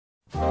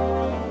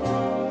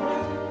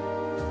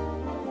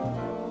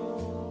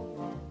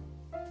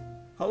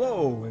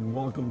Hello and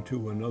welcome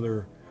to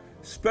another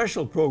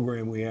special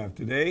program we have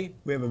today.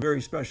 We have a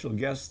very special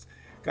guest.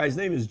 Guy's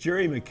name is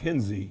Jerry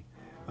McKenzie.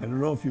 I don't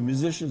know if you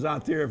musicians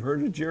out there have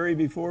heard of Jerry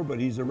before,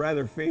 but he's a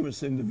rather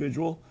famous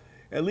individual,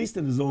 at least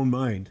in his own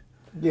mind.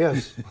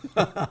 Yes,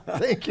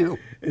 thank you.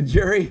 And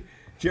Jerry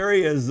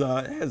has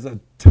a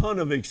ton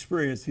of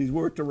experience. He's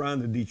worked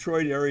around the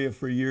Detroit area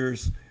for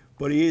years,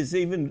 but he is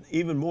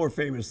even more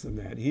famous than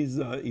that.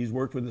 He's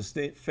worked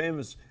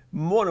with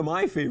one of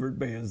my favorite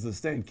bands, the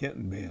Stan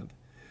Kenton Band.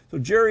 So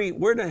Jerry,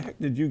 where the heck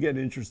did you get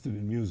interested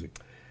in music?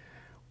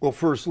 Well,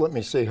 first let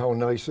me say how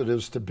nice it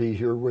is to be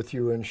here with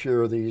you and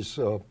share these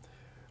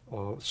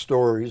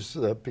stories,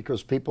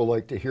 because people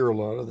like to hear a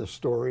lot of the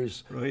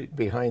stories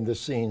behind the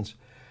scenes.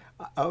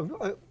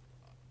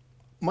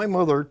 My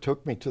mother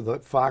took me to the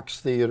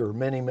Fox Theater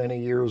many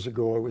years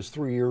ago. I was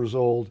 3 years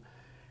old,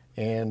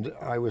 and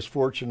I was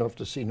fortunate enough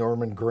to see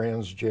Norman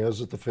Granz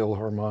Jazz at the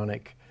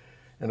Philharmonic.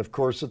 And of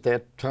course, at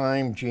that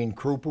time, Gene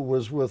Krupa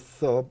was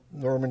with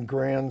Norman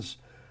Granz,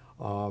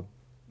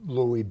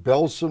 Louis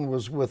Bellson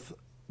was with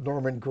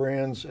Norman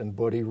Granz, and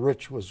Buddy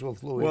Rich was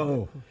with Louis.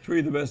 Whoa, three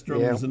of the best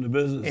drummers in the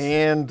business.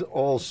 And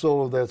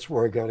also, that's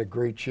where I got a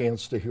great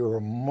chance to hear a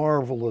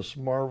marvelous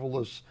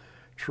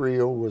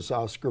trio. Was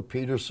Oscar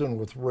Peterson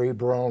with Ray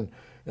Brown,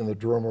 and the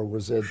drummer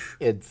was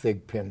Ed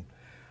Thigpen.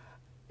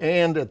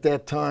 And at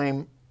that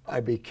time, I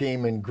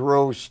became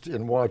engrossed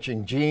in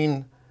watching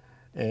Gene,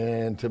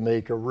 and to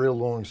make a real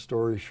long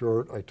story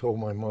short, I told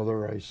my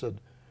mother, I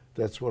said,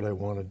 that's what I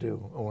want to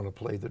do. I want to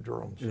play the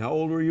drums. And how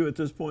old were you at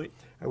this point?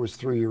 I was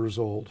 3 years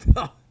old.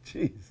 Oh,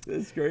 jeez,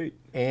 that's great.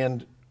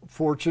 And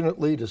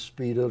fortunately, to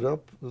speed it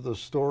up, the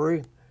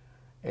story,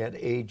 at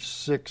age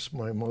 6,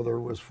 my mother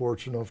was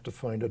fortunate enough to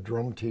find a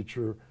drum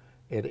teacher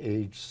at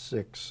age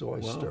 6. So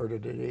I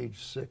started at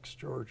age 6,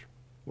 George.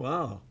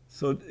 Wow.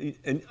 So,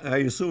 and I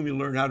assume you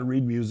learned how to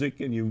read music,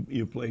 and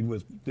you played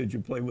with, did you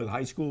play with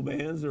high school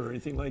bands or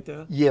anything like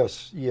that?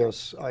 Yes.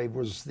 I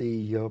was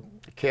the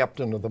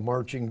captain of the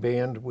marching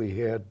band. We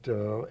had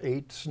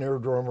 8 snare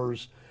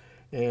drummers,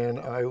 and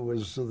I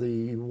was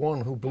the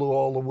one who blew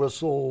all the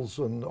whistles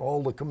and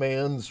all the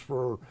commands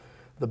for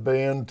the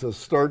band to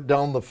start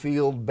down the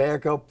field,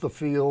 back up the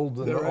field,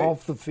 and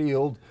off the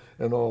field,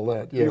 and all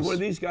that. Yes. You're one of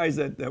these guys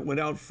that went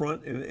out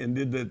front and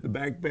did the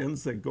back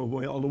bends that go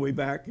all the way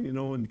back,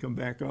 and come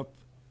back up?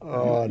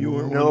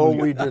 No,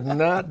 we did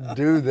not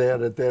do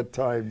that at that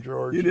time,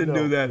 George. You didn't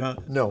do that, huh?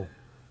 No.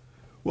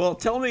 Well,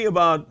 tell me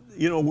about,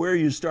 where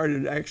you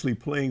started actually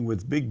playing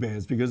with big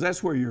bands, because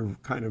that's where you're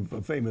kind of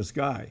a famous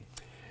guy.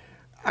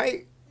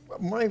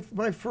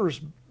 My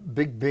first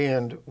big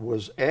band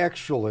was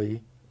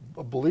actually,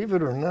 believe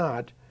it or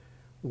not,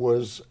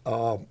 was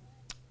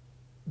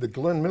the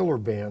Glenn Miller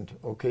Band,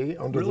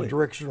 under the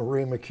direction of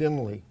Ray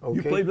McKinley.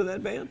 You played with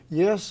that band?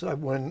 Yes, I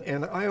went,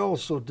 and I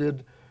also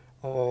did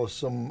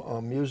some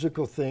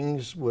musical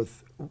things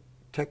with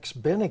Tex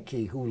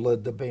Beneke, who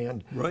led the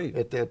band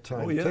at that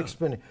time. Oh, yeah. Tex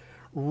Beneke.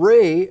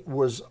 Ray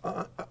was,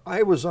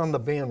 I was on the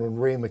band when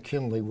Ray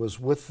McKinley was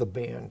with the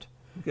band.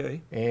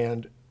 Okay.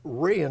 And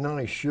Ray and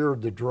I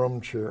shared the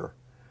drum chair.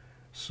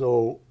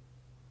 So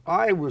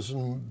I was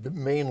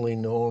mainly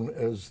known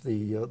as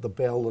the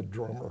ballad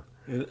drummer.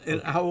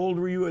 And how old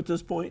were you at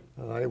this point?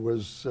 I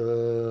was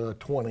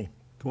 20.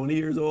 20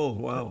 years old,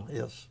 wow.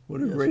 Yes.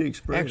 What a great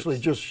experience. Actually,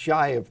 just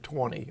shy of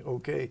 20,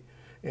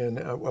 And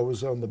I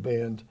was on the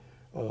band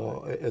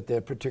at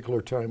that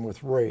particular time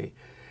with Ray.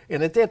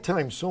 And at that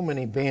time, so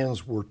many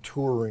bands were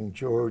touring,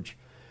 George.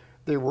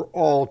 They were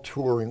all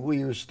touring. We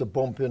used to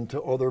bump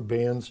into other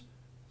bands,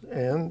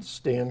 and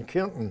Stan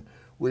Kenton.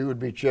 We would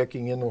be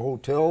checking in the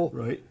hotel.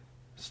 Right.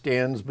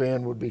 Stan's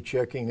band would be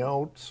checking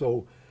out.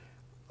 So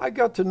I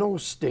got to know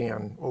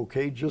Stan,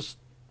 just,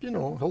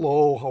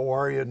 hello, how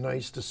are you?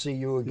 Nice to see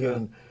you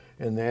again,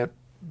 in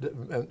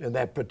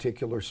that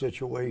particular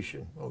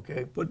situation,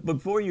 But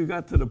before you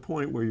got to the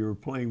point where you were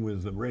playing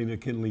with the Ray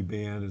McKinley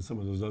Band and some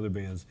of those other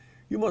bands,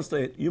 you must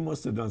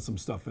have done some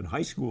stuff in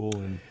high school.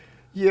 And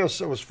yes,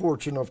 I was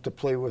fortunate enough to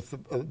play with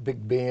a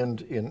big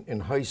band in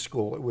high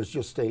school. It was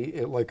just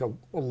like a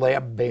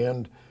lab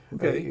band,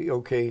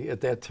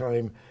 at that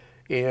time.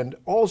 And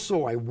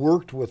also I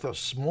worked with a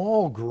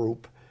small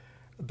group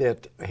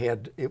that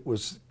it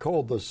was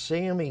called the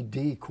Sammy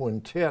D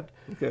Quintet.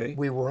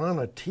 We were on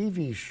a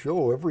TV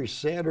show every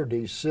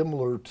Saturday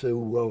similar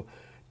to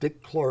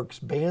Dick Clark's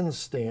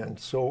Bandstand.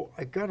 So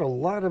I got a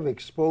lot of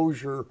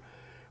exposure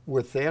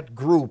with that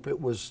group.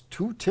 It was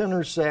 2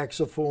 tenor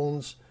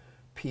saxophones,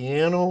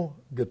 piano,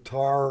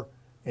 guitar,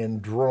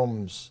 and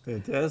drums.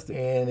 Fantastic.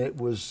 And it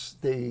was,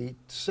 the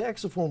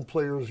saxophone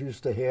players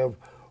used to have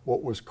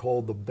what was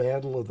called the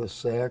Battle of the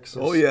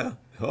Saxes. Oh yeah,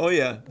 oh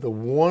yeah. The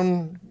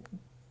one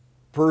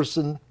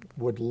person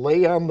would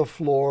lay on the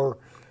floor,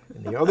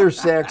 and the other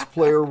sax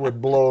player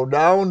would blow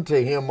down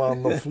to him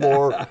on the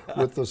floor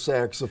with the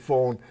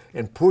saxophone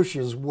and push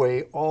his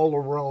way all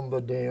around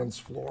the dance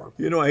floor.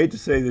 I hate to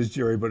say this,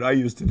 Jerry, but I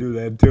used to do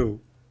that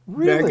too.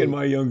 Really? Back in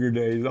my younger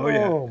days. Oh,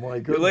 yeah. Oh, my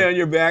You goodness. lay on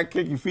your back,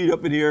 kick your feet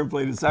up in the air, and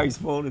play the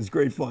saxophone. It's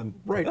great fun.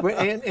 Right,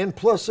 and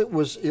plus it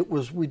was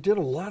we did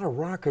a lot of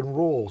rock and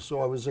roll, so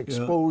I was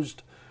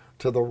exposed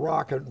to the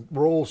rock and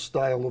roll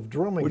style of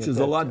drumming, Which at is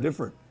that a lot time.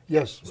 different.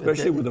 Yes,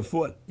 Especially with the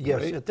foot.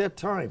 Yes, right? at that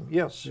time,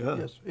 yes,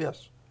 Yeah.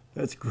 yes.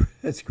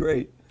 That's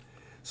great.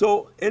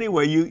 So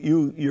anyway,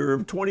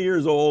 you're 20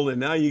 years old, and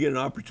now you get an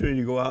opportunity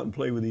to go out and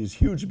play with these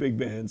huge big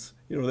bands.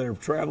 You know, they're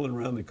traveling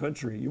around the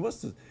country. You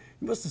must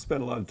have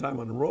spent a lot of time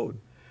on the road.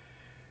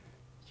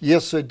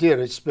 Yes, I did.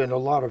 I spent a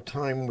lot of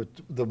time with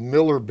the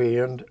Miller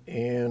Band,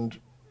 and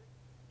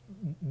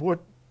what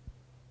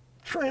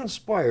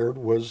transpired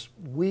was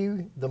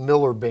the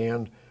Miller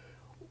Band,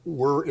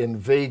 were in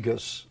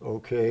Vegas,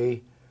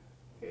 okay,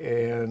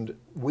 and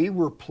we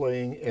were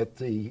playing at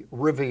the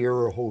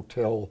Riviera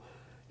Hotel,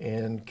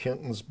 and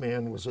Kenton's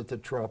band was at the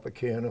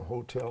Tropicana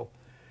Hotel.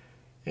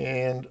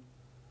 And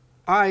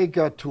I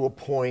got to a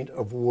point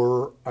of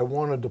where I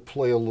wanted to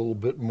play a little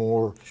bit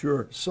more.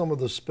 Sure. Some of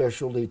the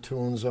specialty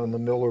tunes on the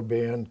Miller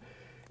Band,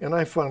 and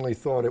I finally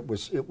thought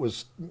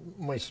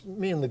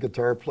me and the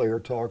guitar player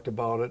talked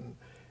about it,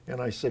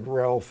 and I said,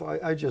 Ralph,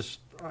 I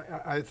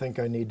think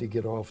I need to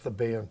get off the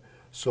band.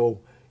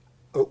 So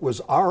it was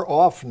our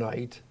off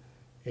night,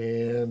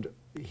 and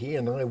he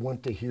and I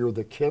went to hear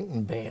the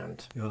Kenton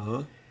Band.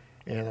 Uh-huh.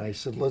 And I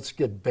said, let's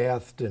get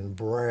bathed in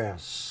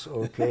brass,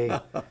 okay?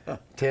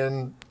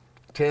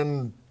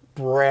 10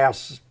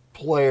 brass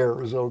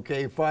players,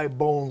 okay? 5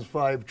 bones,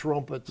 5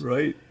 trumpets.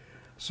 Right.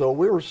 So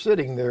we were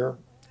sitting there,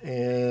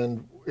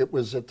 and it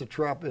was at the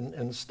Trop,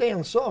 and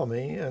Stan saw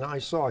me, and I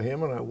saw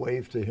him, and I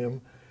waved to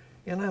him.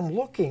 And I'm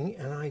looking,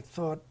 and I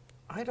thought,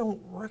 I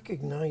don't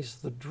recognize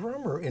the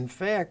drummer. In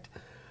fact,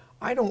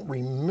 I don't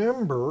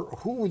remember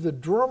who the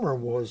drummer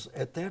was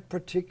at that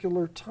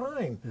particular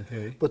time.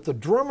 Okay. But the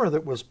drummer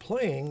that was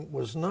playing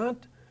was not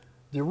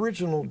the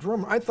original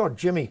drummer. I thought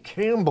Jimmy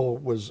Campbell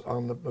was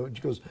on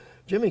because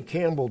Jimmy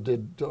Campbell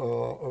did the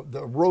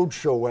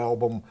Roadshow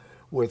album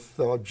with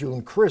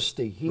June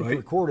Christie. He Right,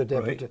 recorded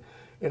that. right.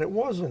 And it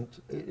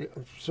wasn't.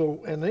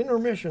 So, and the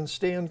intermission,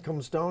 Stan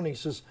comes down, he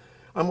says,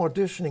 I'm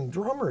auditioning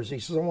drummers. He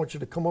says, I want you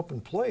to come up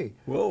and play.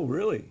 Whoa,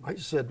 really? I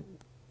said,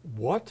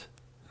 what?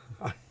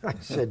 I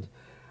said,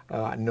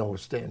 no,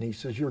 Stan. He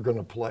says, you're going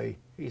to play.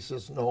 He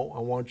says, no, I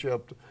want you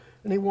up to...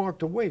 And he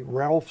walked away.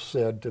 Ralph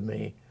said to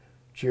me,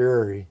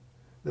 Jerry,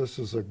 this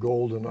is a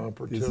golden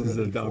opportunity. This is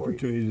an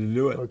opportunity to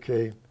do it.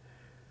 Okay.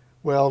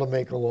 Well, to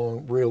make a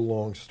real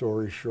long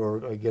story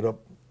short, I get up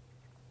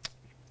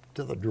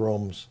to the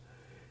drums.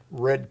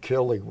 Red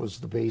Kelly was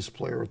the bass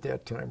player at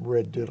that time.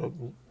 Red did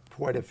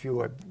quite a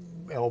few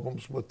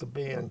albums with the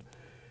band.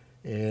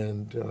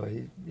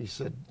 And he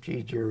said,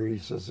 gee, Jerry, he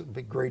says, it'd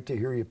be great to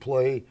hear you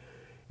play.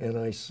 And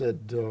I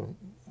said,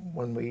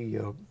 when we,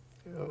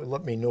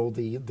 let me know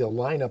the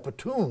lineup of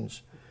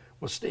tunes.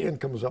 Well, Stan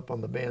comes up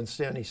on the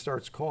bandstand, he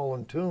starts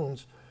calling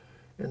tunes,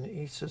 and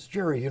he says,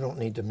 Jerry, you don't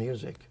need the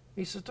music.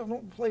 He says,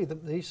 don't play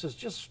them. He says,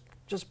 just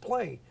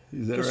play.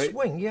 Is that just right?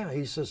 swing, yeah.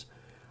 He says,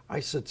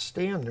 I said,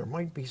 Stan, there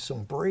might be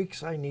some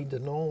breaks I need to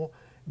know,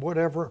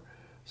 whatever.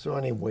 So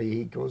anyway,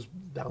 he goes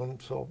down,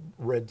 so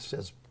Red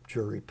says,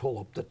 Jerry, pull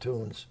up the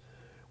tunes.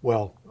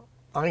 Well,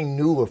 I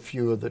knew a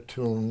few of the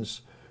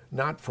tunes,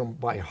 not from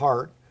by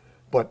heart,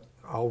 but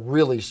I'll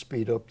really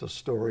speed up the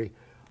story.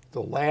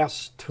 The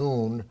last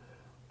tune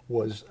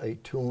was a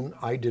tune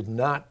I did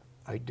not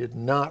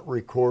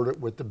record it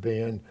with the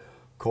band,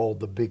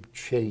 called The Big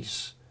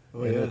Chase.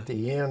 Oh, and yeah. at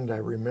the end, I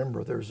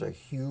remember there's a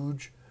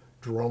huge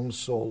drum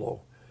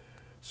solo.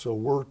 So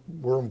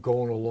we're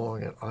going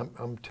along, and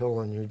I'm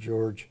telling you,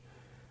 George,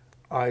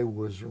 I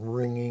was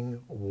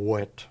wringing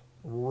wet.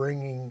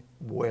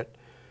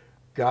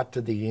 Got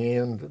to the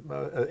end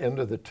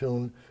of the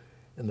tune,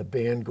 and the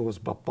band goes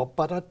ba ba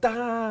ba da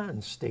da,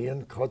 and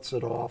Stan cuts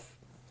it off,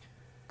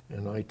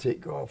 and I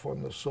take off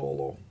on the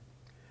solo.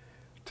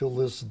 Till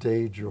this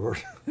day,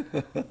 George,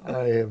 I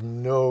have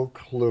no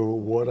clue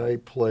what I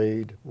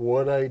played,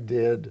 what I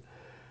did.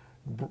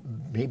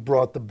 He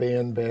brought the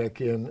band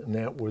back in, and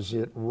that was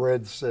it.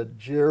 Red said,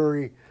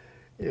 Jerry,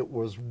 it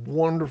was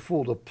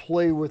wonderful to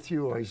play with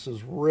you. I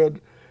says, Red,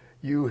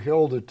 you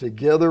held it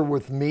together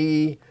with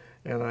me.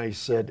 And I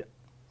said,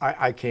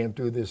 I can't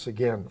do this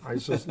again. I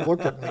says,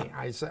 look at me.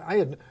 I said,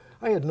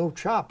 I had no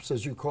chops,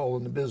 as you call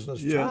in the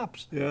business,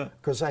 chops. Yeah.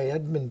 Because I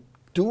hadn't been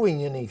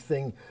doing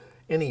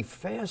any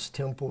fast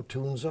tempo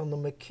tunes on the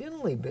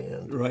McKinley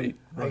Band. Right.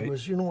 I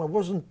was, I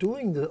wasn't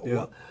doing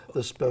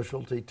the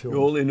specialty tunes.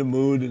 You're all in the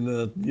mood in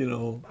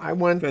the, I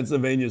went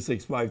Pennsylvania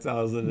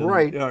 65000.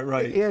 right. Yeah,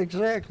 right. Yeah,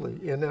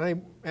 exactly.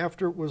 And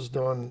after it was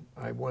done,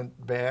 I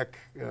went back.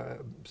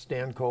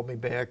 Stan called me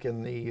back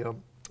in the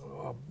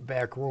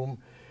back room,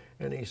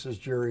 and he says,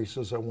 Jerry, he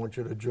says, I want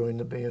you to join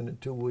the band in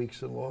 2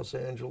 weeks in Los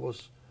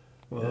Angeles.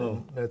 Wow.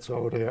 And that's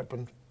how it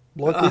happened.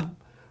 Lucky,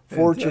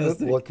 fortunate,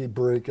 Fantastic. lucky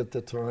break at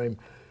the time.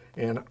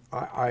 And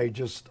I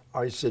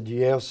said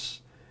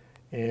yes.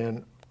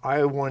 And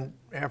I went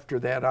after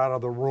that out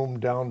of the room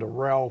down to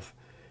Ralph.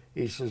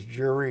 He says,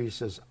 Jerry, he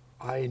says,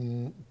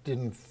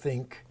 didn't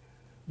think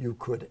you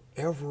could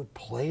ever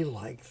play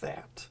like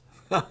that.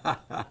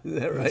 Is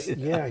that right?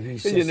 Yeah, he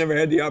Because says, you never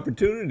had the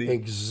opportunity.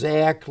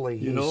 exactly.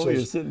 You know,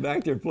 you're sitting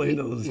back there playing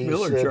those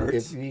Miller said,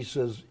 charts. He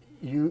says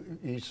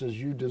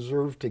you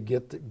deserve to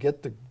get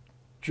the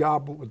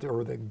job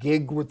or the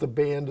gig with the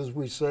band, as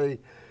we say.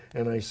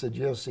 And I said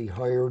yes. He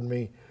hired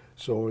me.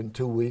 So in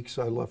 2 weeks,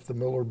 I left the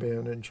Miller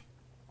band and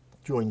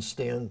joined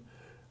Stan,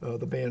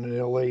 the band in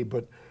L.A.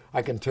 But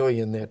I can tell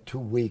you, in that 2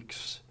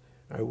 weeks,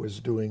 I was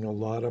doing a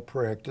lot of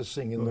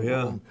practicing in the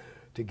room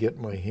to get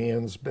my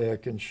hands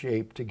back in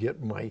shape, to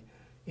get my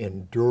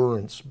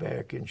endurance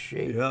back in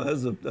shape. Yeah,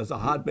 that's a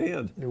hot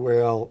band.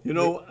 Well, you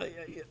know,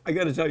 I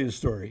got to tell you a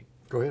story.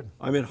 Go ahead.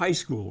 I'm in high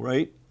school,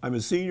 right? I'm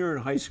a senior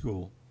in high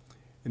school,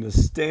 and the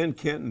Stan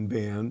Kenton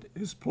band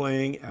is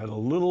playing at a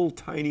little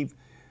tiny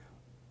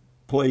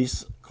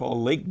place called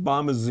Lake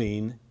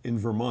Bomazene in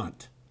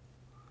Vermont.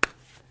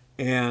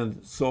 And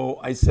so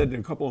I said to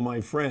a couple of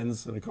my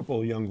friends and a couple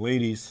of young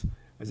ladies,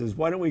 I says,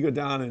 why don't we go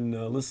down and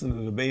listen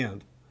to the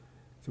band?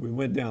 So we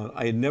went down.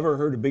 I had never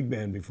heard a big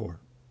band before.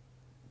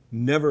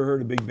 Never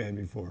heard a big band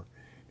before.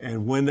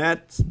 And when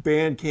that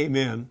band came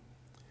in,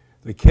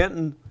 the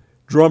Kenton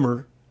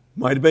drummer,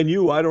 might have been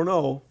you, I don't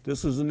know.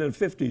 This was in the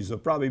 50s, so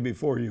probably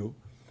before you.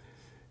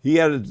 He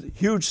had a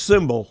huge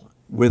cymbal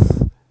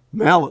with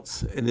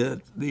mallets,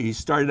 and he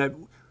started that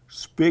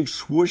big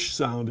swoosh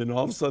sound, and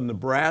all of a sudden the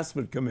brass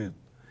would come in.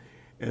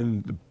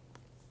 And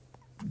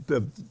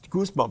the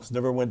goosebumps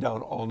never went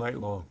down all night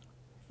long.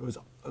 It was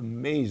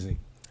amazing.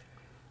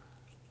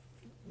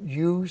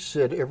 You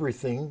said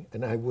everything,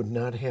 and I would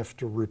not have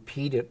to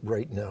repeat it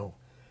right now.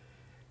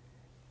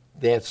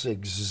 That's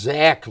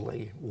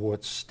exactly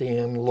what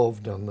Stan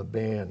loved on the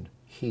band.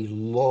 He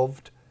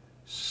loved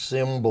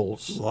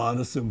cymbals. A lot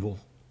of cymbal.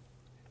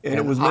 And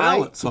it was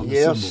mallets on the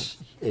cymbal. Yes,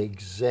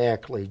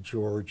 exactly,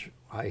 George.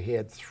 I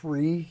had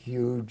 3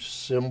 huge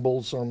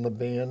cymbals on the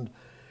band,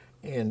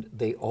 and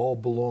they all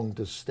belonged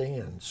to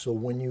Stan. So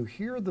when you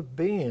hear the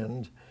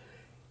band,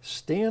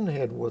 Stan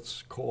had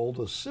what's called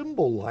a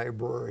cymbal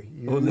library.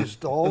 You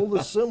used all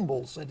the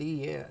cymbals that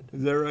he had.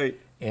 Is that right?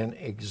 And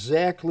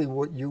exactly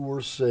what you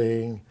were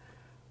saying,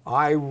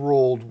 I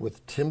rolled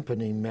with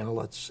timpani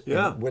mallets.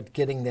 Yeah. And with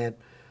getting that,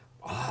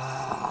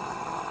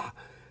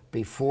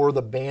 before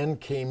the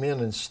band came in,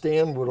 and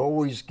Stan would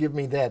always give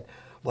me that,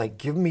 like,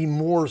 give me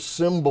more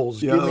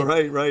cymbals. Yeah,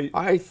 right.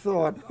 I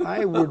thought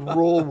I would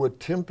roll with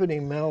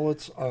timpani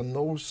mallets on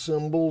those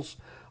cymbals.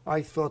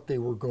 I thought they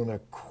were going to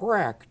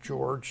crack,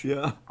 George.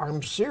 Yeah.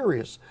 I'm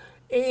serious.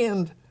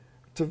 And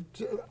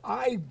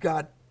I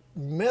got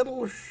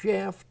metal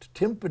shaft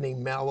timpani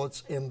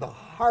mallets in the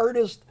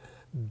hardest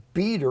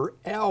beater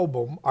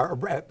album,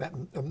 the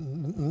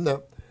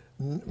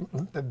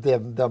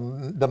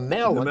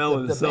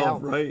mallet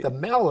itself, right? The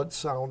mallet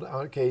sound,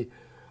 okay,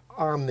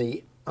 on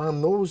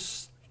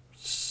those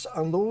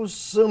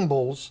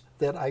cymbals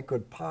that I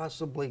could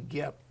possibly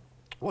get.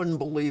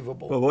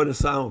 Unbelievable. But what a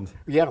sound.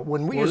 Yeah,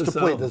 when we used to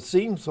play the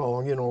theme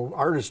song, you know,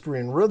 Artistry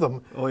and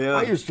Rhythm,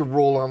 I used to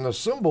roll on the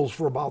cymbals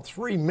for about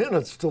 3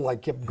 minutes till I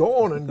kept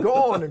going and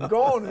going and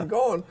going and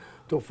going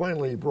till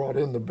finally he brought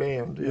in the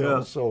band. You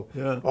know? So,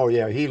 oh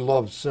yeah, he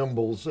loved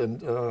cymbals,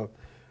 and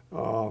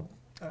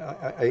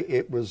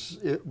it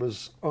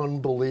was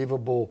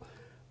unbelievable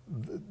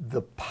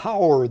the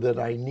power that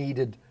I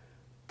needed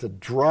to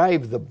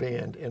drive the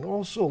band. And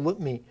also,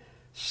 let me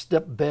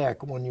step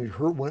back when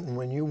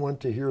you went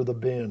to hear the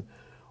band.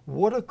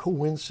 What a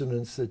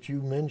coincidence that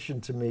you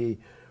mentioned to me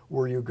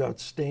where you got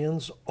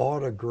Stan's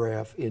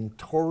autograph in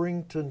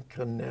Torrington,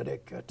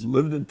 Connecticut.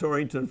 Lived in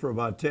Torrington for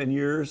about 10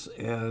 years,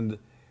 and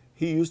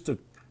he used to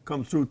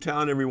come through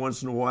town every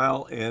once in a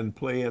while and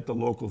play at the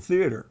local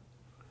theater.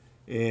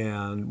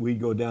 And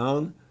we'd go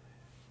down,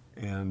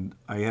 and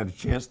I had a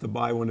chance to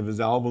buy one of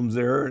his albums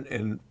there,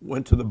 and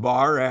went to the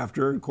bar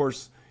after. Of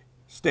course,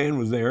 Stan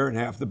was there, and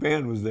half the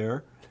band was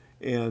there.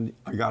 And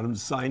I got him to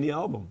sign the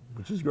album,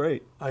 which is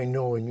great. I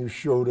know, and you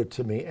showed it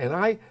to me.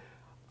 And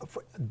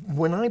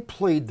when I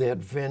played that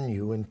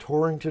venue in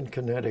Torrington,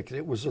 Connecticut,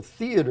 it was a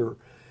theater,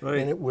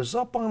 and it was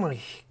up on a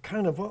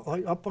kind of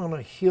up on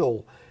a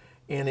hill,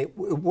 and it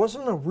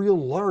wasn't a real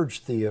large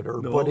theater,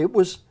 but it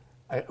was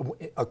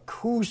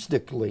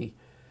acoustically.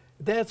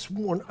 That's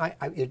one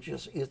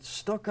it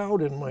stuck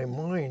out in my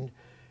mind,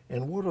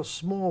 and what a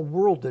small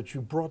world that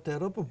you brought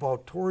that up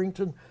about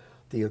Torrington.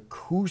 The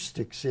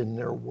acoustics in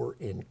there were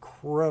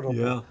incredible.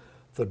 Yeah.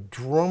 The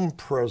drum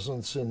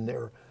presence in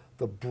there,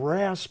 the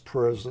brass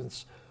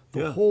presence,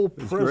 the whole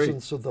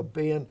presence of the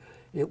band.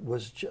 It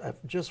was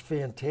just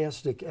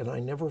fantastic, and I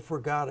never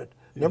forgot it.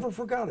 Never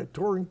forgot it.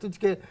 Torrington's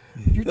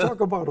you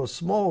talk about a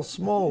small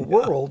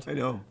world. I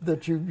know.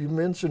 That you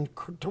mentioned.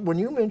 When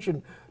you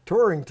mentioned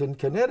Torrington,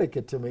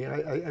 Connecticut to me,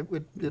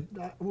 it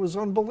was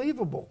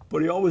unbelievable.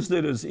 But he always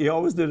did his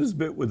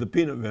bit with the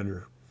peanut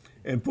vendor,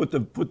 and put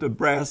the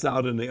brass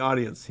out in the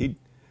audience.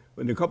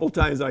 And a couple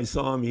times I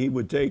saw him, he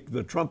would take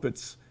the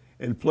trumpets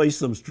and place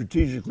them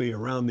strategically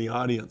around the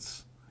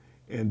audience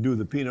and do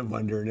the peanut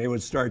vendor, and they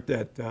would start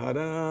that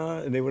da-da,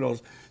 and they would all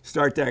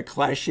start that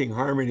clashing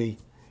harmony,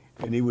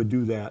 and he would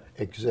do that.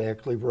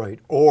 Exactly right.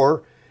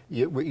 Or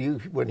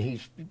when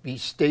he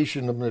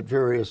stationed them at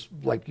various,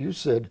 like you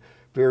said,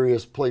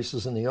 various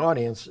places in the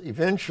audience,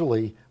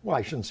 eventually, well,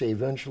 I shouldn't say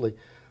eventually,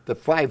 the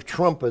 5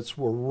 trumpets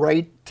were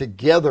right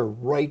together,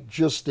 right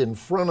just in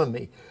front of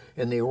me,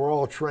 and they were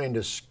all trying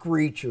to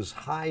screech as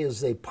high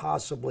as they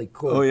possibly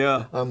could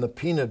on the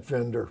peanut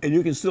vendor. And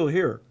you can still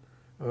hear.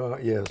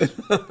 Yes.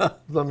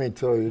 Let me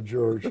tell you,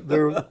 George,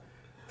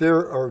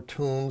 there are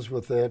tunes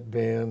with that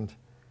band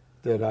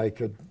that I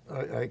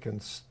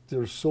can,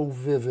 they're so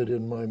vivid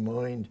in my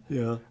mind.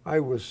 Yeah. I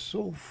was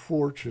so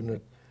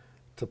fortunate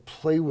to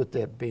play with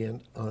that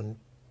band on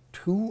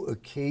 2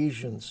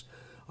 occasions.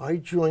 I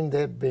joined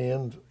that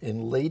band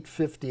in late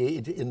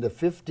 58 into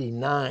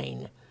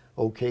 59,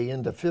 okay,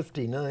 into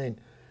 59,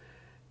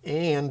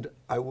 and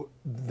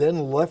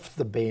then left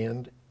the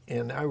band,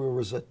 and I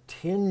was a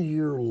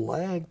 10-year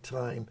lag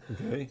time.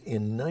 Okay.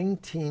 In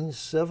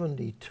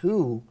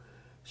 1972,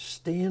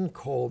 Stan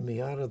called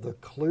me out of the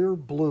clear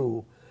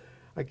blue.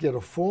 I get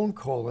a phone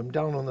call. I'm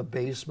down in the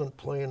basement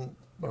playing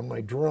on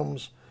my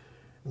drums,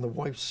 and the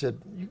wife said,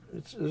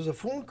 "There's a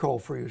phone call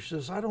for you." She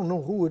says, "I don't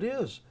know who it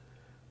is."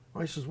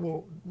 I says,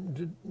 "Well,"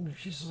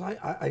 she says,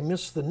 I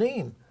missed the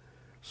name.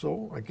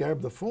 So I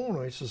grabbed the phone.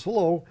 I says,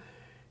 "Hello."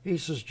 He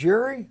says,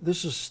 "Jerry,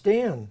 this is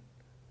Stan."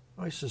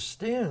 I says,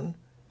 "Stan?"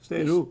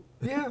 Stan who?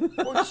 Yeah.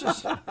 Well,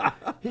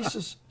 he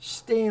says,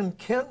 "Stan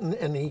Kenton,"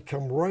 and he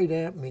come right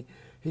at me.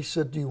 He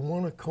said, "Do you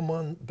want to come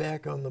on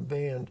back on the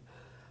band?"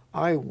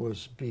 I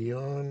was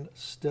beyond,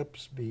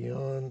 steps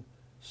beyond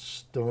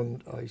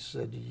stunned. I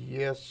said,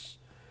 "Yes."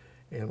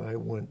 And I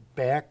went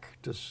back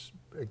to,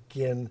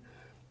 again,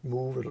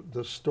 move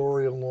the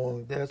story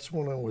along. That's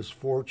when I was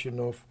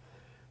fortunate enough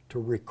to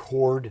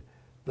record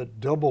the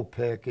double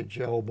package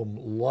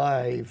album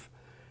live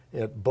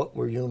at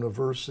Butler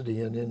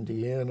University in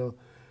Indiana,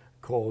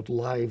 called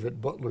Live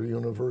at Butler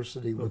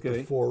University with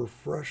the 4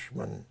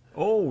 freshmen.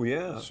 Oh,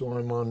 yeah. So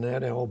I'm on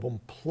that album.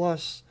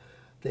 Plus,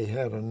 they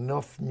had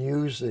enough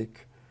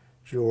music,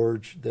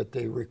 George, that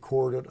they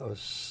recorded a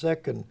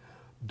second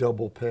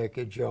double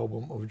package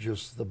album of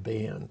just the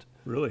band.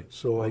 Really?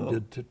 So I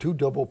did 2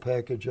 double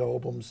package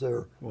albums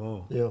there.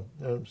 Wow. Yeah.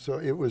 So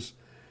I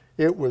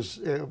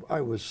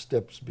was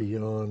steps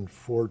beyond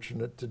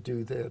fortunate to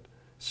do that.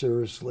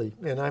 Seriously.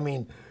 And I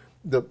mean,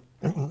 the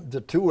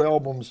 2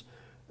 albums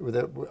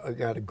that I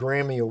got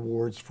Grammy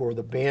Awards for,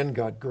 the band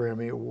got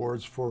Grammy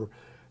Awards for,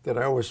 that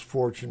I was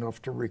fortunate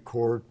enough to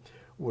record,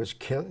 was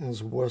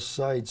Kenton's West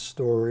Side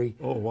Story.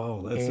 Oh,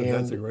 wow.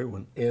 That's a great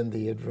one. And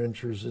the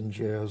Adventures in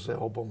Jazz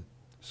album.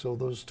 So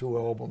those 2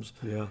 albums.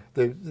 Yeah.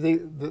 To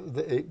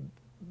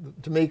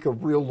make a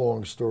real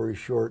long story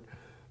short,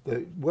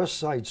 the West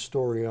Side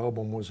Story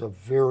album was a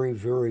very,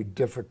 very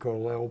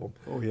difficult album.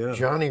 Oh, yeah.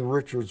 Johnny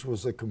Richards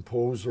was the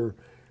composer,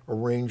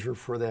 arranger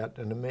for that.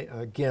 And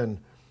again,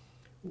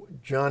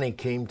 Johnny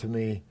came to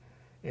me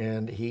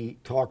and he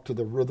talked to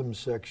the rhythm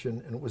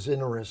section, and it was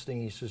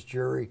interesting. He says,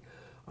 "Jerry,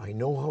 I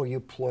know how you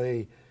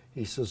play."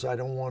 He says, "I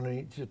don't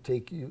want to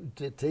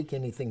take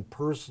anything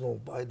personal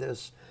by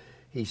this."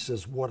 He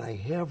says, "What I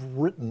have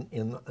written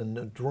in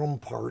the drum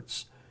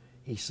parts,"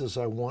 he says,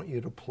 "I want you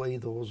to play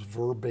those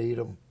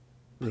verbatim.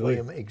 Really? Play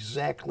them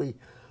exactly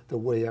the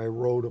way I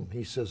wrote them."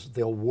 He says,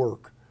 "They'll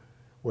work."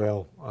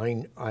 Well,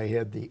 I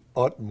had the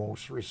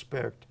utmost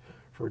respect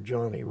for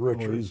Johnny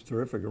Richards. Oh, he's a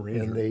terrific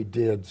arranger. And they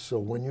did. So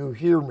when you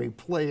hear me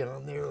play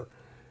on there,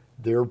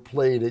 they're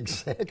played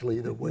exactly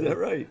the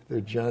way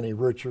that Johnny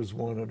Richards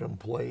wanted them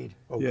played.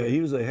 Okay. Yeah,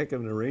 he was a heck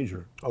of an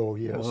arranger. Oh,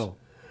 yes. Wow.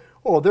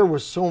 Oh, there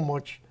was so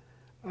much.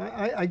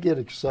 I get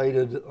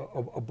excited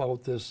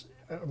about this.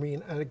 I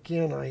mean, and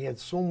again, I had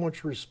so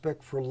much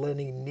respect for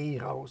Lenny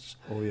Niehaus.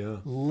 Oh, yeah.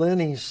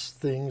 Lenny's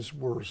things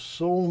were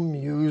so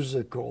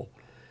musical.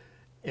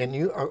 And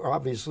you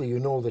obviously you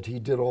know that he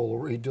did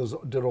all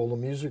the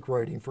music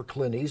writing for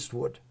Clint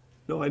Eastwood.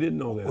 No, I didn't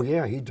know that. Oh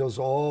yeah, he does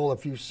all.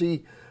 If you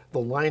see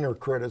the liner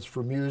credits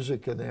for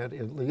music and that,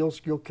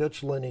 you'll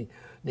catch Lenny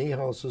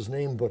Niehaus's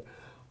name. But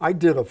I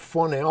did a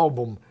fun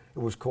album. It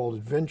was called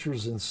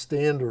Adventures in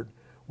Standard,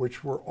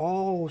 which were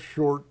all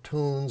short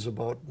tunes,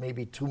 about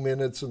maybe 2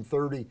 minutes and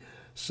 30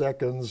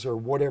 seconds or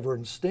whatever.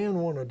 And Stan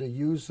wanted to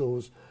use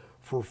those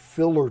for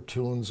filler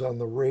tunes on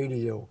the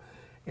radio,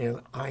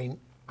 and I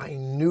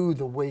knew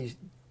the way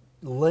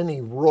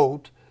Lenny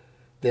wrote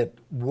that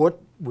what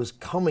was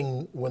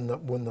coming when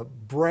the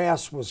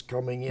brass was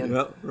coming in,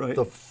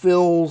 the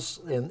fills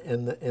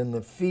and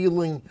the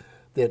feeling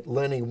that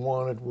Lenny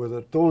wanted with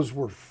it. Those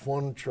were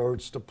fun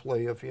charts to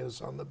play of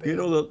his on the band. You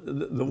know,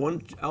 the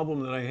one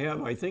album that I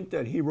have, I think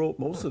that he wrote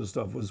most of the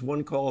stuff, was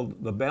one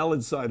called The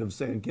Ballad Side of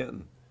San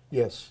Kenton.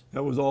 Yes.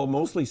 That was all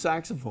mostly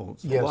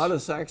saxophones. Yes. A lot of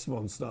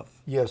saxophone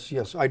stuff. Yes,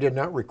 yes. I did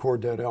not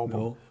record that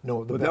album.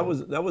 No. But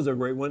that was a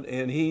great one,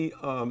 and he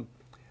has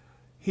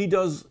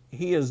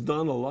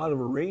done a lot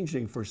of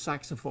arranging for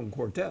saxophone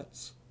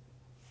quartets,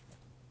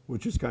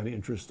 which is kind of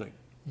interesting.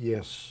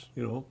 Yes.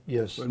 You know.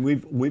 Yes. And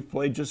we've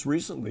played just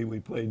recently.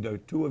 We played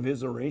 2 of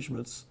his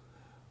arrangements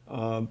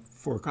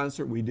for a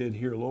concert we did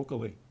here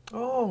locally.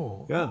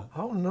 Oh. Yeah.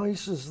 How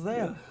nice is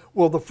that? Yeah.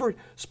 Well,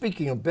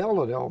 speaking of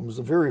ballad albums,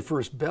 the very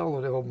first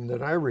ballad album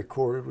that I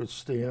recorded with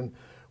Stan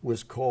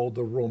was called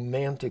The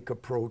Romantic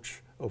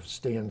Approach of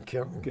Stan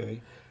Kenton.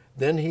 Okay.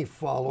 Then he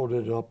followed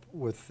it up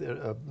with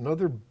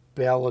another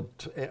ballad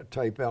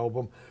type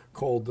album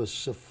called The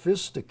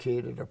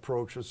Sophisticated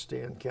Approach of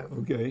Stan Kenton.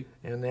 Okay.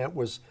 And that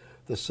was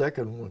the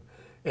second one.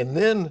 And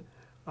then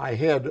I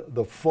had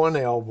the fun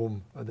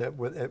album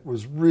that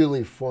was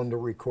really fun to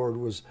record,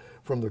 was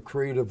From the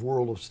Creative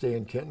World of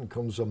Stan Kenton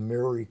Comes a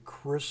Merry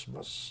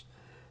Christmas.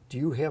 Do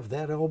you have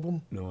that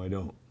album? No, I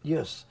don't.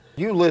 Yes.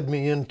 You led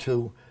me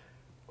into,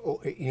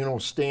 you know,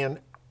 Stan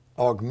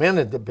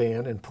augmented the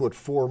band and put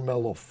 4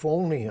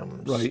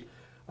 mellophoniums. Right.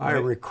 I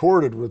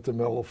recorded with the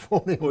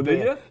mellophonium. Oh, did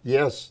you?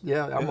 Yes,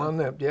 yeah, I'm on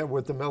that, yeah,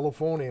 with the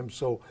mellophonium.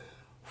 So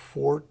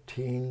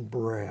 14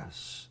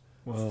 brass,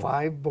 Wow.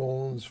 5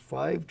 bones,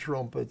 5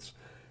 trumpets,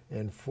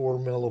 and 4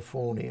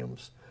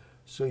 mellophoniums.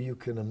 So you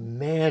can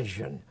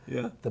imagine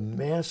the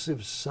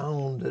massive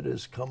sound that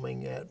is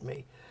coming at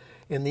me.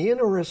 And the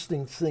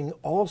interesting thing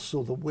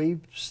also, the way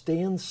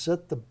Stan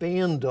set the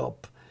band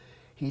up,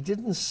 he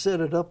didn't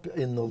set it up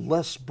in the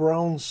Les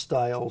Brown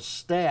style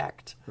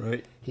stacked.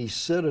 Right. He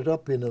set it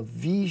up in a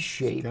V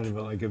shape. Kind of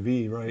like a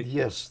V, right?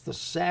 Yes, the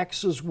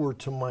saxes were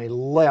to my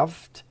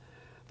left,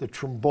 the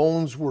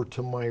trombones were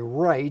to my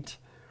right,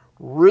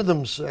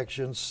 rhythm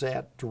section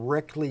sat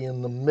directly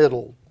in the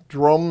middle.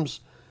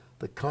 Drums,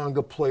 the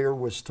conga player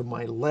was to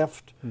my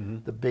left,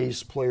 the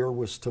bass player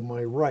was to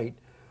my right.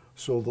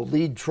 So the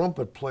lead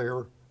trumpet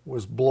player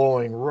was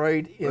blowing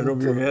right into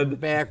over your head?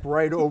 back,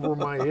 right over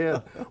my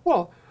head.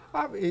 Well,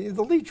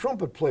 the lead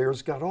trumpet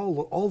player's got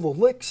all the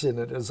licks in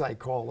it, as I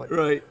call it.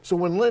 Right. So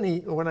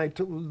when I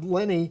told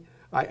Lenny,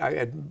 I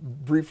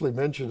had briefly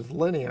mentioned to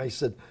Lenny, I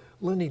said,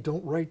 Lenny,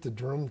 don't write the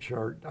drum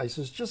chart. I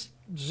says, just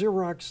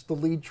Xerox the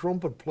lead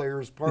trumpet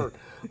player's part.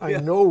 I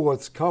know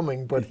what's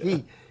coming, but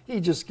he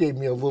just gave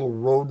me a little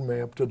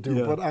roadmap to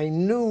do. But I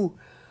knew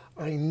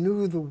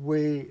the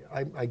way,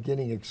 I'm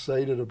getting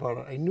excited about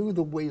it. I knew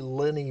the way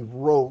Lenny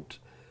wrote.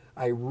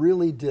 I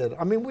really did.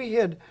 I mean, we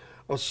had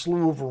a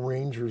slew of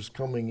arrangers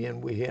coming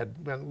in. We had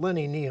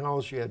Lenny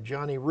Niehaus, you had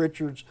Johnny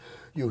Richards,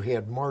 you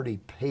had Marty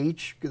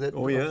Page, that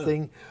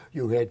thing.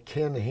 You had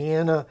Ken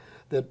Hanna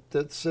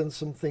that sent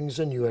some things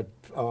in. You had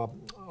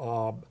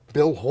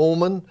Bill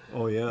Holman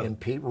and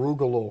Pete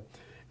Rugolo.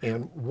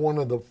 And one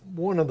of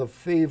the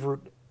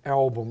favorite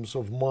albums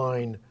of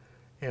mine,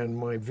 and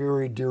my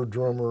very dear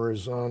drummer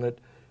is on it,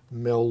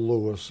 Mel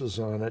Lewis is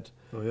on it.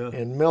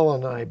 And Mel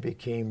and I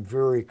became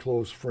very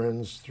close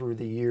friends through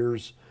the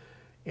years.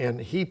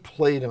 And he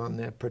played on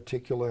that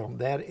particular album.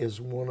 That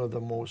is one of the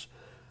most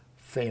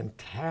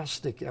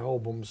fantastic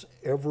albums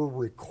ever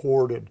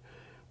recorded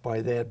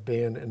by that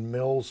band, and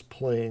Mel's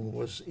playing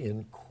was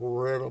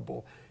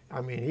incredible.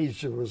 I mean,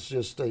 he was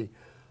just a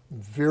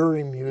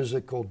very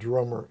musical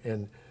drummer,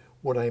 and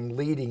what I'm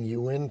leading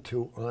you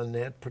into on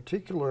that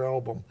particular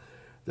album,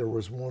 there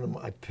was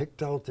I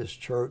picked out this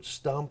chart,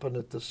 Stompin'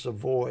 at the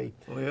Savoy,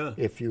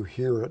 if you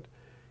hear it,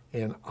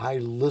 and I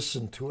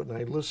listened to it, and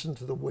I listened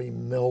to the way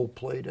Mel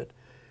played it.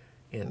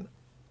 And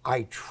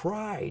I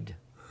tried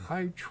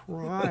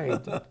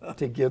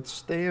to get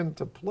Stan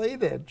to play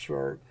that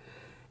chart.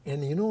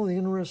 And you know the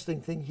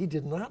interesting thing, he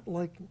did not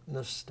like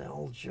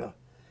nostalgia.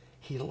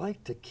 He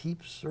liked to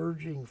keep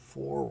surging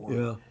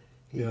forward.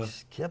 He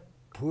kept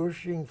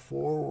pushing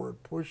forward.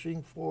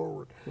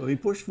 Well, he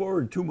pushed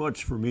forward too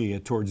much for me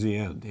towards the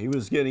end. He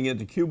was getting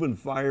into Cuban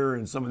Fire,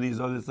 and some of these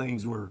other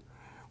things were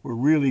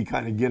really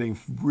kind of getting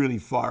really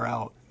far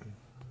out.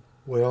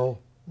 Well,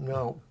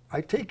 now, I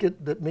take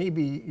it that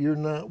maybe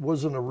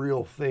wasn't a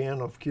real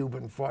fan of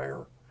Cuban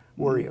Fire,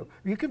 were you?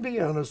 You can be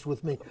honest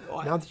with me.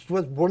 Now, this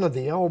was one of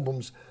the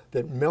albums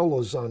that Mel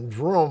is on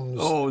drums.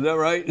 Oh, is that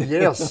right?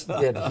 Yes,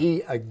 that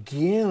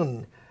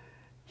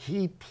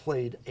he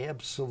played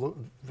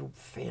absolutely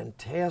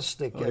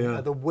fantastic.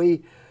 And the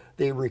way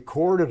they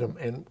recorded him,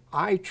 and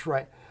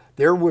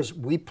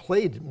we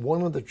played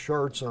one of the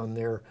charts on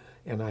there,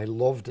 and I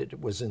loved it.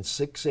 It was in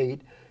 6/8.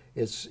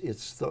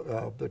 It's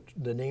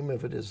the name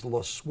of it is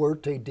La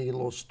Suerte de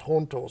los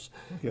Tontos,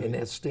 and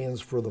that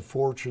stands for the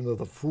fortune of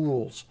the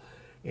fools.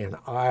 And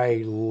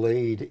I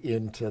laid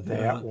into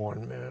that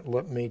one, man.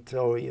 Let me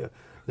tell you,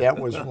 that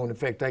was one. In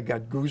fact, I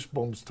got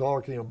goosebumps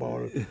talking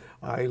about it.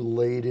 I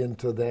laid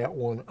into that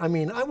one. I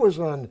mean, I was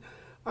on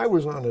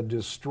a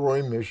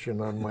destroy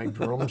mission on my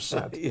drum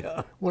set.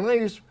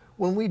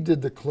 When we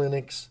did the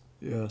clinics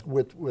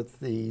with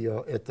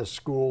the at the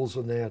schools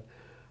and that,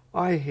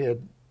 I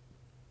had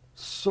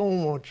so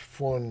much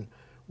fun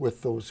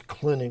with those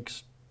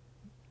clinics,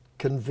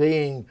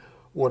 conveying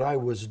what I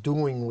was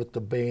doing with the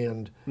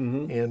band,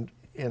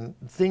 and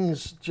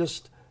things,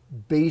 just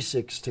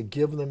basics, to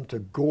give them to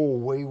go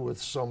away with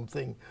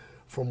something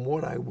from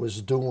what I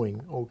was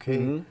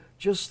doing,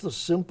 Just the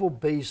simple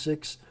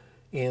basics.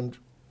 And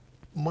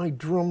my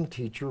drum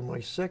teacher, my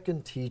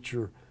second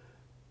teacher,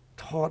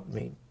 taught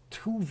me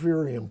 2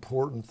 very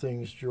important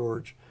things,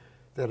 George,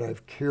 that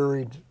I've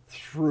carried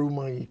through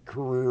my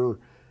career,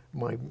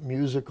 my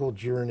musical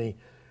journey.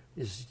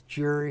 is,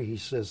 Jerry, he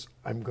says,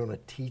 I'm going to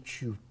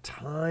teach you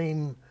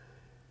time,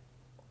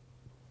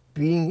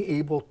 being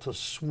able to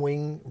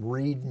swing,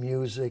 read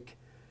music.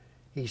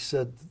 He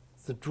said,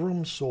 the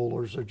drum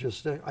solos are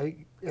just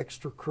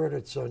extra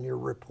credits on your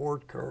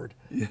report card.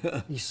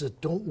 Yeah. He said,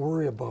 don't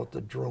worry about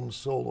the drum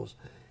solos.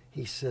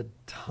 He said,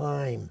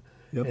 time.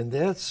 Yep. And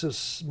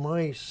that's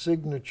my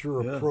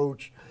signature Yeah.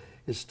 approach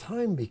is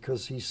time,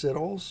 because he said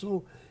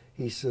also,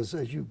 he says,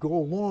 as you go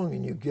along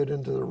and you get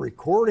into the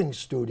recording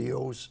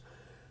studios,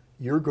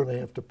 you're going to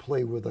have to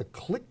play with a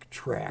click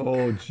track.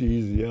 Oh,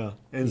 geez, yeah.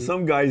 And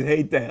some guys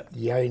hate that.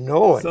 Yeah, I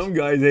know it. Some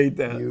guys hate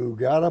that. You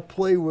got to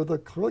play with a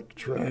click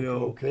track, I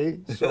know. okay?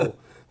 So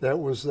that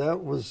was,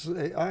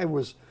 I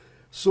was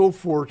so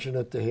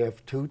fortunate to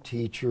have 2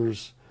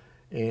 teachers,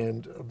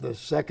 and the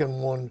second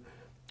one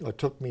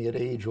took me at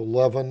age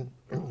 11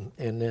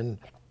 and then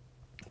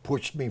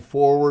pushed me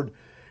forward.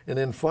 And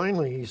then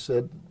finally he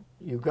said,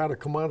 you got to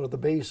come out of the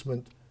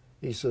basement,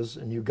 he says,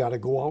 and you got to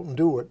go out and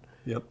do it.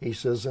 Yep. He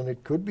says, and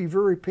it could be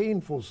very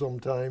painful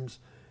sometimes.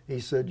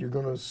 He said, you're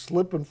going to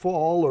slip and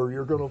fall, or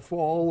you're going to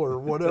fall, or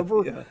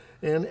whatever. Yeah.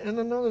 And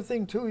another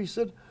thing too, he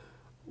said,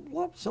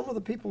 look, some of the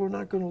people are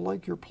not going to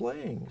like your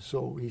playing.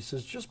 So he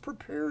says, just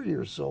prepare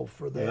yourself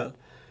for that. Yeah.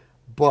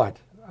 But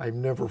I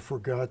never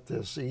forgot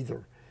this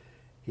either.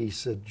 He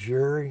said,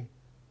 Jerry,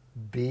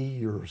 be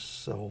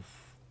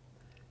yourself.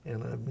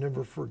 And I've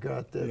never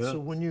forgot that. Yeah. So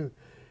when you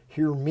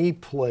hear me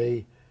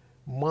play,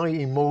 my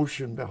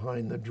emotion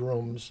behind the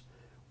drums,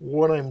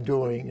 what I'm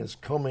doing is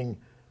coming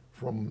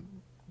from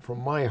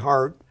my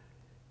heart,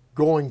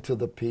 going to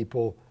the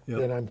people, Yep.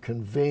 that I'm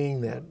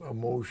conveying that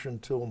emotion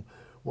to them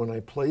when I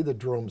play the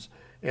drums.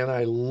 And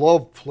I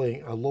love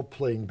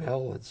playing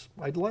ballads.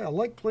 I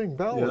like playing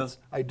ballads.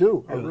 Yeah. I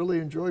do. I Yeah. really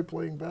enjoy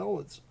playing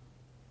ballads.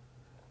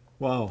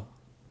 Wow.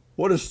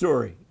 What a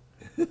story.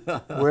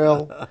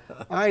 Well,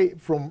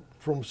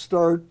 from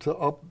start to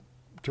up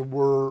to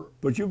where,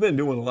 But you've been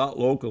doing a lot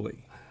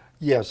locally.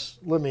 yes,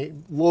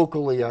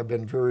 locally I've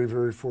been very,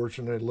 very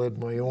fortunate. I led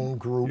my own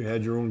group. You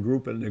had your own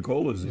group at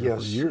Nicola's there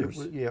for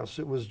years.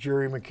 It was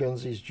Jerry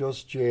McKenzie's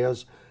Just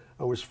Jazz.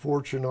 I was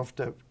fortunate enough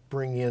to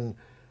bring in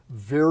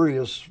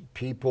various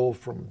people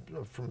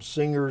from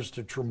singers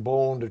to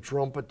trombone to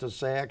trumpet to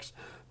sax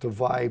to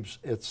vibes,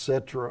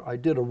 etc. I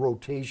did a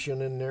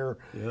rotation in there,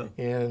 Yeah.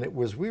 and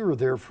we were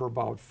there for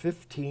about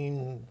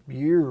 15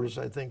 years,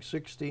 I think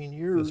 16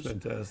 years. That's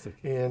fantastic.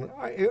 And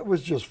it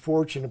was just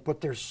fortunate,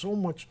 but there's so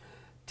much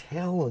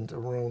talent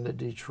around the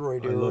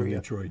Detroit area. I love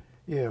Detroit.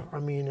 Yeah, I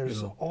mean,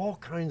 there's all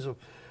kinds of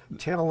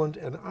talent,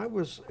 and I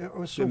was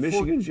so The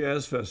Michigan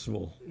Jazz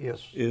Festival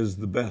Yes. is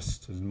the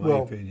best, in my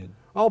Well, opinion.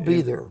 I'll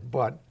be there,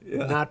 but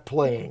Yeah. not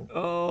playing.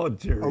 Oh,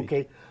 Jerry.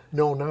 Okay,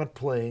 no, not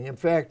playing. In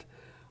fact,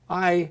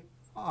 I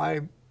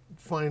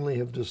finally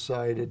have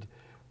decided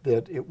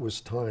that it was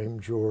time,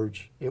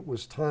 George. It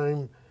was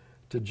time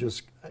to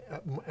just,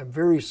 I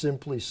very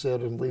simply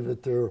said, and leave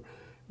it there,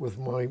 with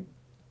my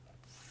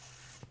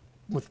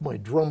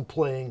drum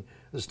playing,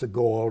 is to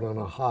go out on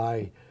a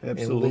high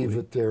Absolutely. and leave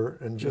it there,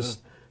 and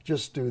just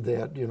do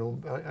that. You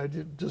know, I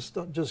did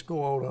just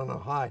go out on a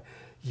high.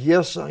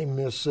 Yes, I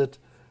miss it,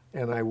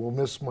 and I will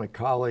miss my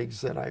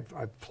colleagues that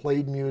I've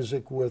played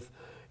music with,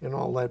 and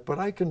all that. But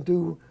I can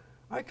do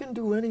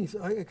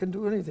anything. I can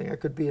do anything. I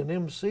could be an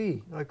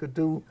MC. I could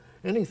do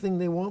anything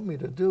they want me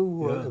to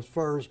do as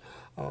far as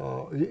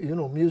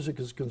music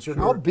is concerned.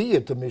 Sure. I'll be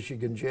at the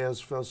Michigan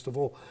Jazz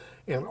Festival,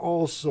 and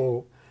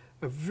also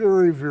a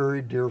very,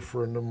 very dear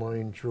friend of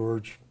mine,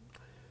 George.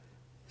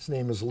 His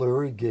name is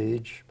Larry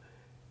Gage.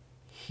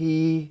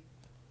 He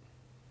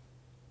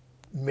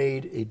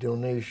made a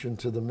donation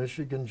to the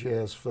Michigan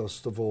Jazz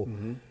Festival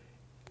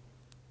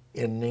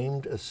and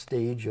named a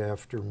stage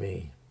after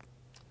me.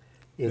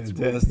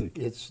 Fantastic.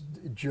 It's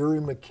Jerry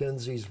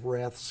McKenzie's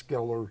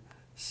Rathskeller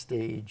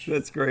stage.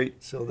 That's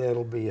great. So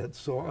that'll be it.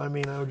 So, I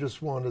mean, I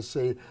just want to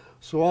say,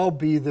 so I'll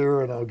be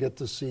there, and I'll get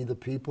to see the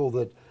people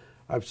that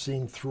I've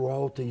seen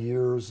throughout the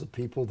years, the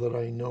people that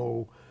I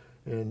know,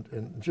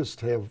 and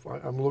just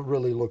I'm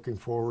really looking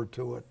forward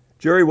to it.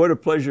 Jerry, what a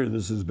pleasure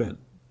this has been.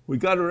 We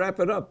got to wrap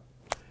it up.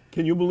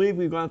 Can you believe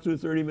we've gone through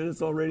 30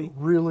 minutes already?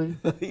 Really?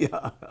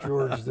 Yeah.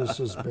 George, this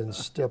has been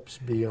steps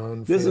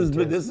beyond This has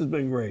fantastic.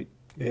 been great.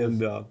 Yes.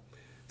 And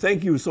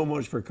thank you so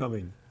much for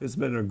coming. It's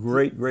been a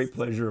great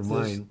pleasure of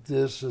mine.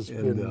 This has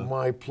been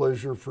my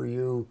pleasure for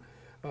you,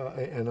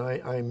 and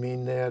I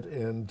mean that.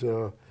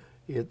 And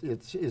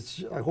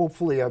it's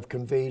hopefully I've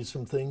conveyed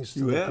some things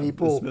to the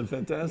people. It's been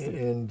fantastic.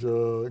 And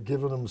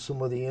given them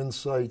some of the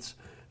insights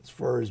as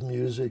far as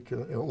music,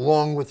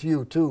 along with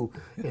you too.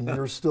 And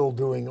you're still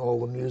doing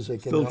all the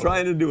music. Still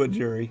trying to do it,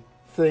 Jerry.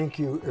 Thank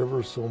you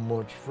ever so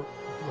much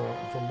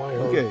from my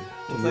heart Okay.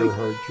 to your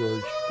heart,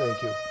 George.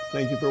 Thank you.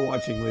 Thank you for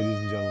watching, ladies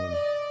and gentlemen.